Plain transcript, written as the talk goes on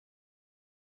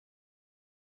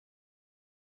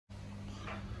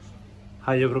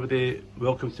Hi everybody,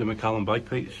 welcome to McCallum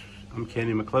Bagpipes. I'm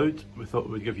Kenny MacLeod. We thought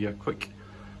we'd give you a quick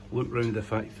look round the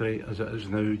factory as it is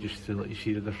now, just to let you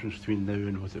see the difference between now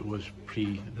and what it was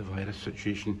pre the virus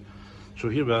situation. So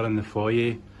here we are in the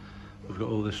foyer. We've got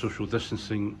all the social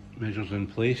distancing measures in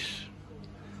place,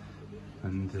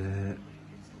 and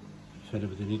if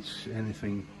anybody needs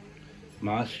anything,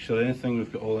 masks or anything,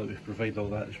 we've got all that. We provide all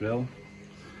that as well.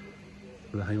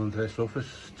 For the Highland Dress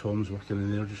office, Tom's working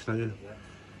in there just now.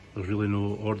 There's really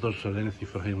no orders or anything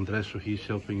for Highland Dress, so he's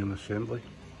helping in assembly.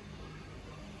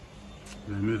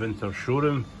 We move into our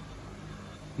showroom.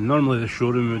 Normally the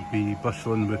showroom would be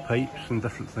bustling with pipes and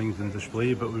different things in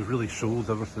display, but we've really sold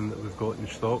everything that we've got in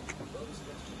stock.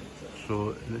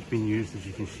 So it's been used, as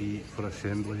you can see, for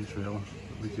assembly as well.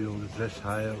 We do all the dress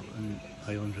hire and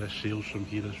Highland Dress sales from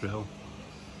here as well.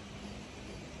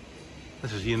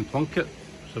 This is Ian Plunkett.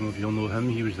 Some of you will know him.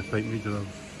 He was the pipe leader of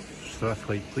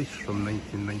Strathclyde Police from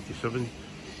 1997 to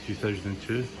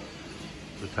 2002.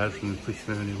 Retired from the police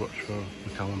now and he works for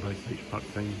McCallum Bagpipes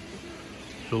part-time.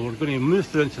 So we're going to move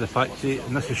through into the factory,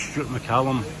 and this is Stuart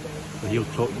McCallum, and he'll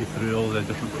talk you through all the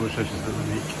different processes that we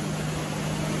make.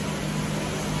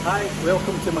 Hi,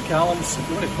 welcome to McCallum's. If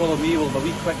you want to follow me, we'll have a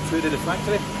wee quick tour of the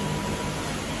factory.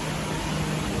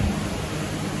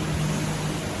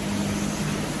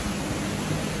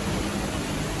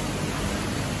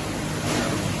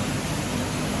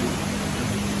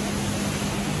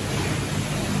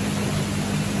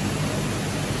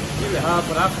 Here we have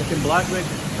our African blackwood.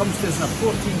 It comes to us in a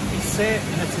 14-piece set,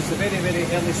 and it is the very, very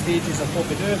early stages of what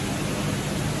we do.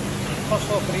 First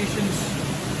operations,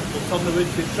 we'll turn the wood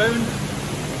to crown,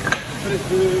 put it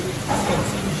through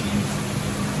CNC machines,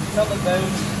 turn it down,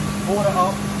 bore it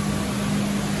up.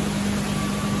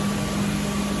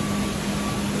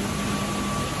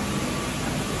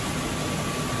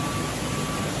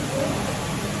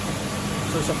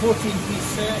 So it's a 14-piece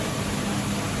set.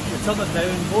 We turn it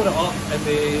down, bore it up, and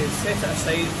we set it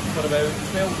aside for about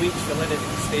 12 weeks to let it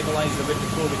stabilise the wood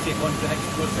before we take on to the next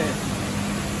process.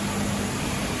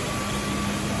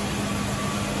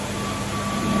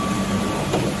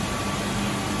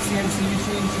 CNC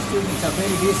machine just to make a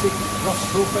very basic rough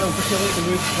profile, just to let the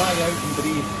wood dry out and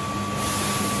breathe.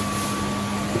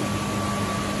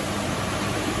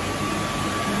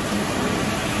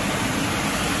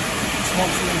 Small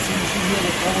CNC machine here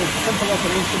with all the simple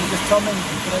operation, just turning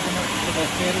and threading it for the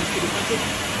ferrules to be fitted.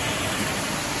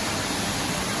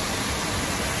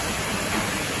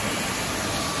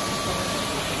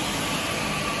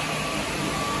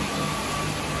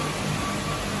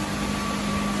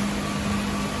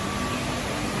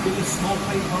 Do these small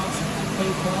pipe parts and big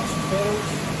pipe parts and ferrules.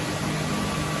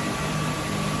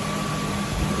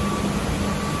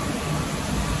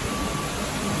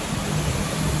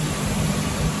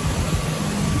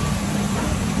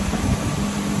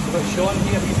 We've got Sean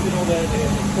here, he's doing all the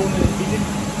coning and feeding,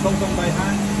 it's all done by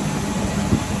hand.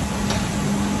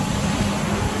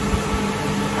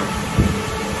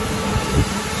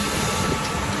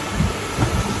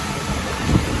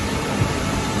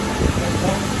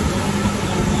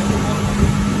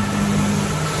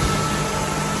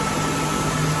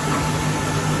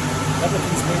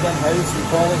 Everything's made in-house and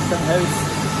polished in-house,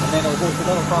 and then it'll go to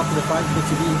the other part of the factory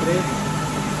to be engraved.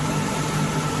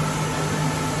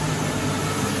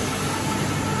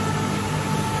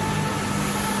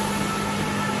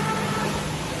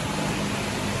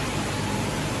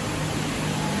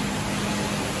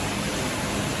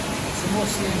 Some more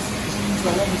CNC machines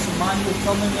along with some manual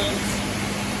turning lengths.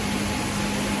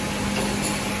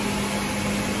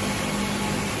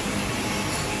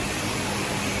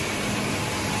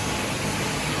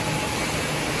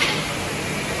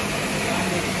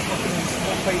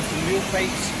 Pipes and wheel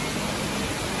pipes.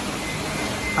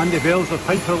 Andy Bell's a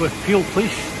piper with Peel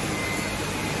Police.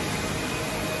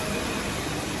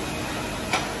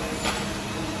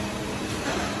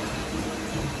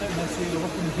 Down this way we're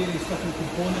working with various different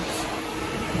components.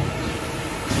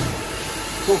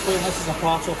 Hopefully this is a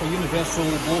part of a universal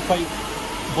blowpipe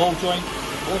ball joint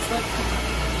bowsprit.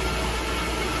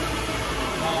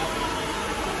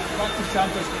 Practice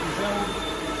chanter's getting drilled.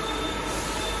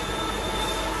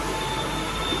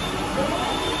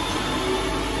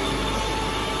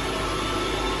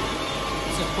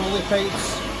 Poly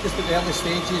pipes, just at the early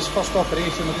stages, first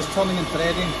operation, we're just turning and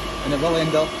threading, and it will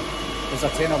end up as a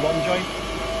 10 or 1 joint.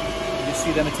 You just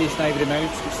see the imitation ivory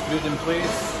mounts, just screwed in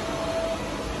place.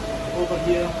 Over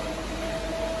here,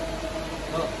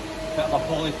 bit of a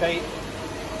poly pipe.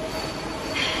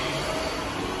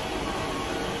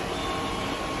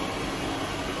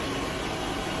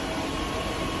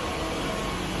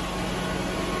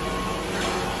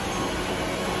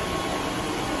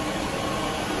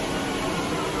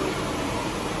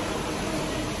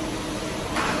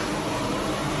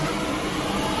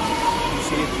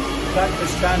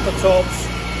 chanter tops.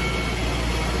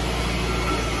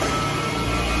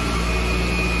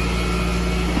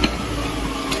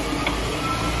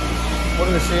 What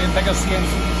are they saying? Bigger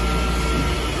CNCs?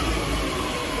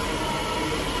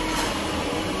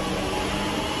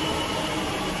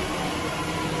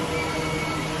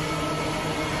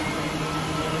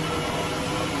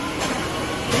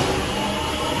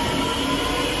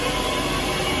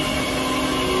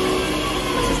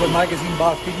 The magazine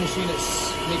bar feed machine,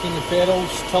 it's making the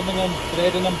ferrules, turning them,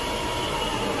 threading them.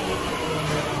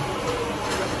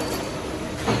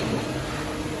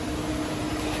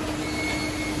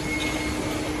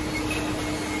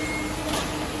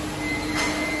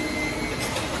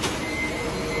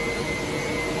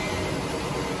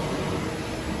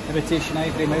 Imitation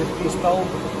ivory mouthpiece build.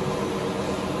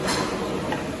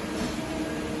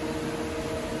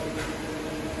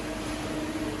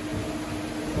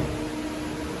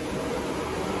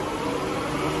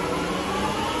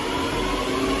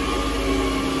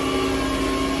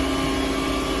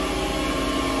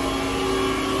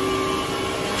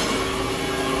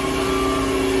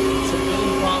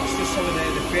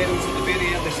 Ferrules at the very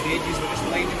early stages, we're just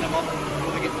lining them up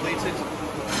before they get plated.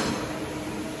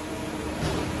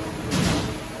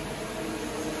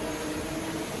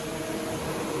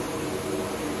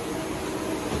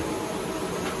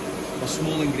 A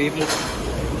small engraving.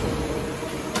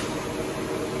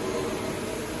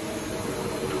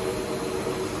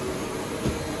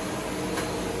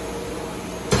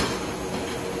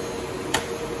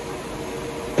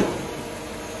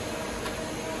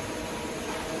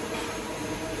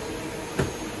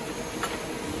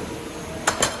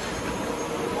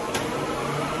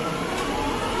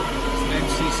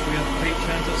 Square pipe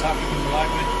chanters, African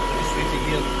Blackwood, illustrated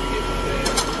here.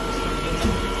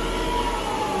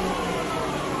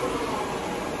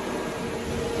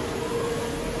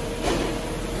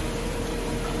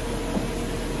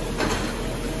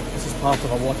 This is part of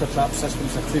a water trap system,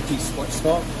 it's a 2-piece split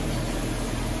stop.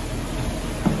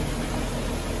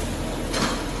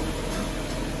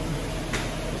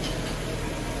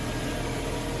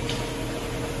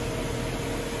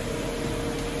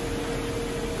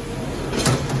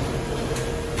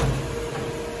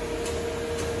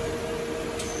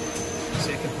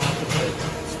 Second part of the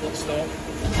split stop.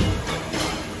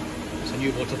 It's a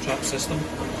new water trap system.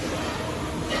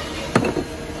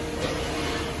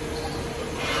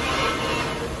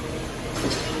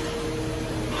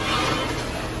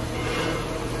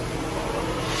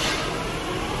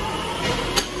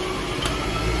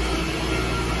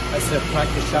 It's the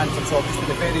practice chanter top, it's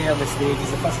the very early stages,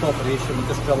 the first operation, we're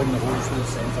just drilling the holes through the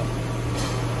centre.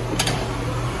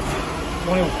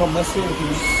 One will come this way, we can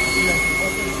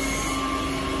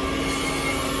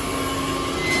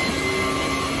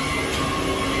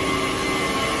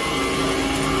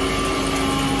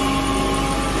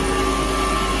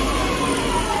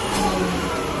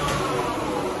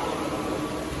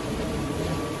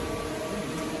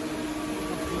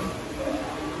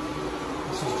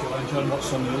John,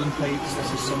 what's on the Ullin pipes?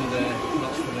 This is some of the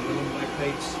nuts for the Ullin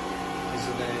bagpipes. These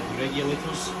are the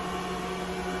regulators.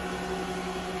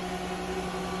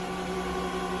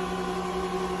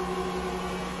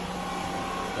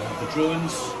 The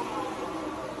drones.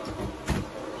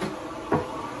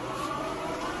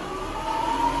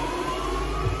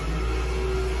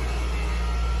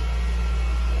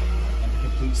 And the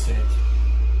complete set.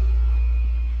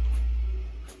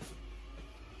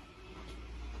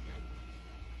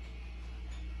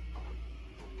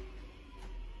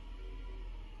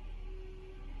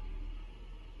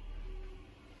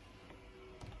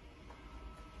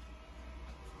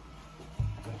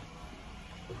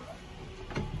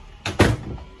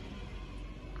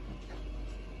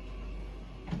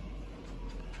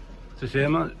 To say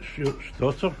Emma, Stuart's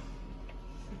daughter.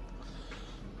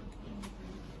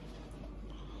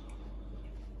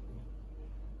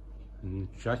 And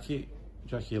Jackie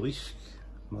Leask,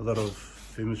 mother of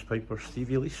famous piper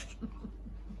Stevie Leask.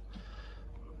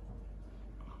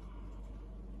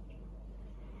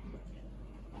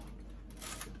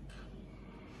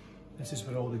 This is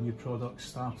where all the new products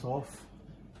start off.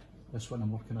 This one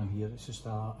I'm working on here, it's just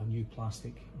a new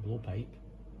plastic blowpipe.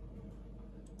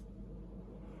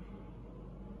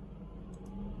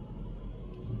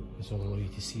 This will allow you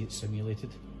to see it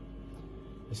simulated.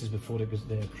 This is before it goes,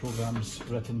 the program's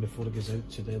written before it goes out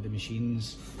to the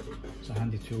machines. It's a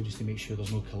handy tool just to make sure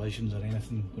there's no collisions or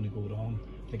anything going to go wrong.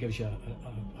 It gives you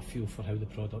a feel for how the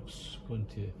product's going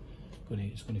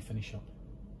to finish up.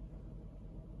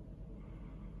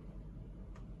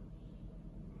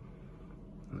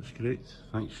 That's great,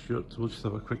 thanks Stuart. We'll just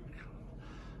have a quick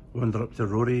wander up to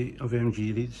Rory of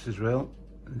MG Reeds as well,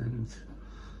 and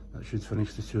that should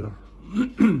finish the tour.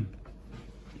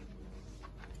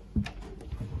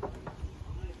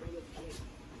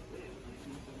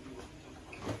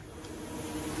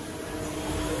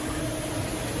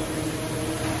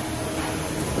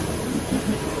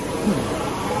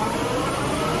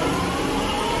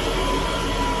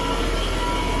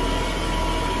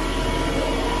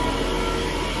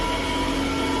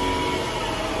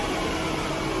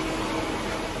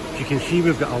 You can see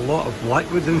we've got a lot of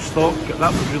blackwood in stock.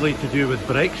 That was really to do with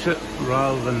Brexit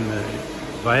rather than the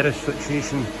virus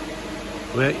situation.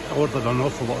 We ordered an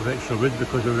awful lot of extra wood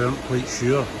because we weren't quite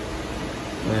sure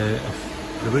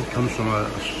if the wood comes from a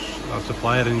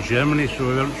supplier in Germany, so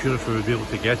we weren't sure if we would be able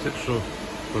to get it, so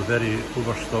we're very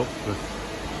overstocked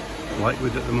with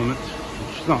blackwood at the moment.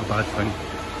 It's not a bad thing.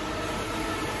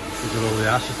 These are all the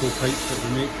acetal pipes that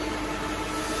we make.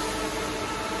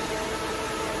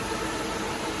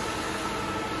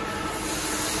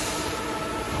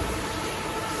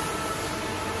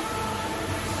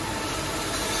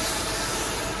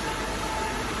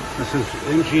 This is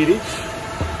MG Reeds.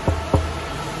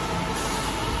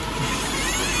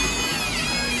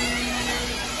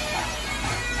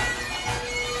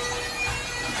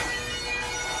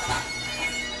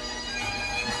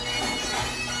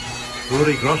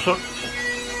 Rory Grossart.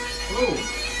 Hello.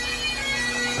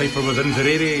 Piper with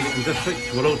Inverary in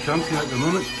District, world champion at the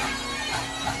moment.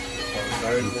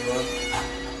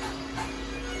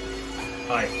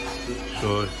 Hi.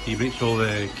 So he makes all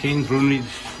the cane drone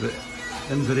reeds that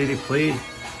Inverary play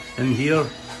in here.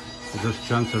 There's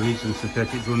chanter reeds and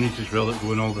synthetic drone reeds as well that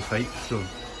go in all the pipes. So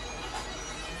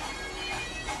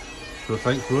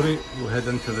thanks Rory. We'll head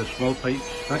into the small pipes.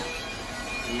 Thanks.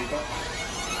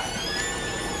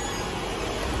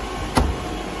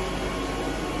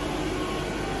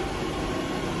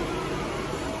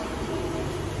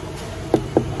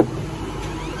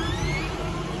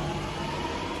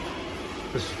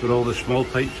 This is where all the small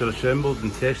pipes are assembled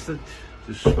and tested.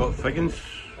 This is Scott Figgins,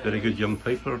 very good young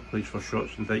piper, plays for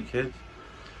Shotts and Dykehead.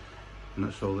 And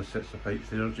that's all the sets of pipes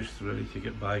there, just ready to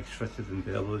get bags fitted and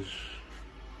bellows,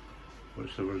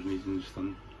 whatever's needing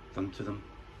done to them.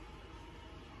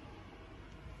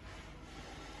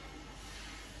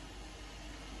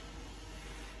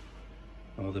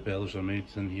 All the bellows are made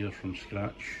in here from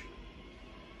scratch.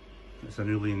 It's an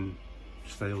Ulian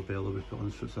style bellow we put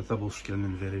on, so it's a double skin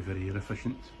and very, very air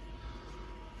efficient.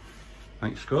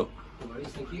 Thanks Scott. No worries,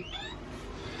 thank you.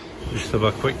 Just have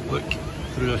a quick look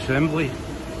through assembly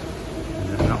and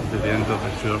then that'll be the end of the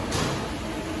tour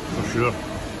for sure.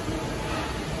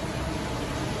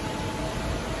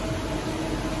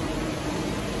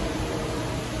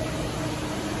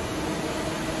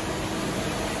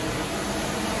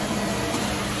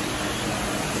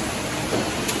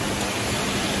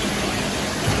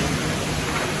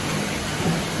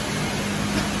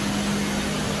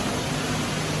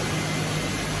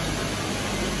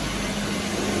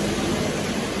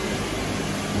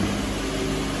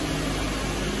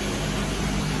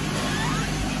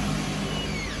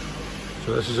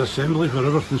 So this is assembly where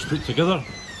everything's put together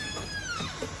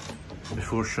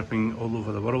before shipping all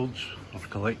over the world or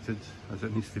collected as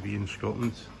it needs to be in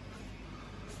Scotland.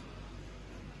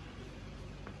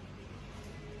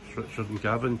 It's Richard and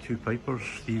Gavin, two pipers.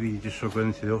 Stevie just for going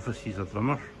into the office, he's a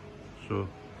drummer, so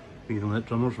we can let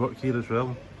drummers work here as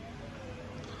well.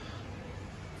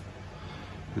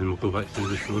 And then we'll go back through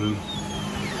the showroom.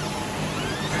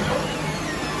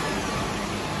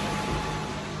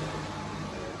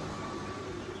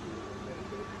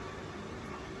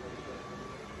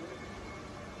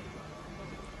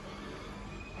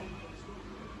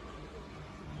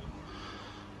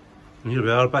 And here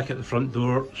we are back at the front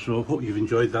door, so I hope you've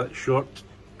enjoyed that short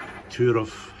tour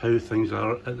of how things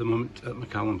are at the moment at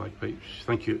McCallum Bagpipes.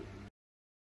 Thank you.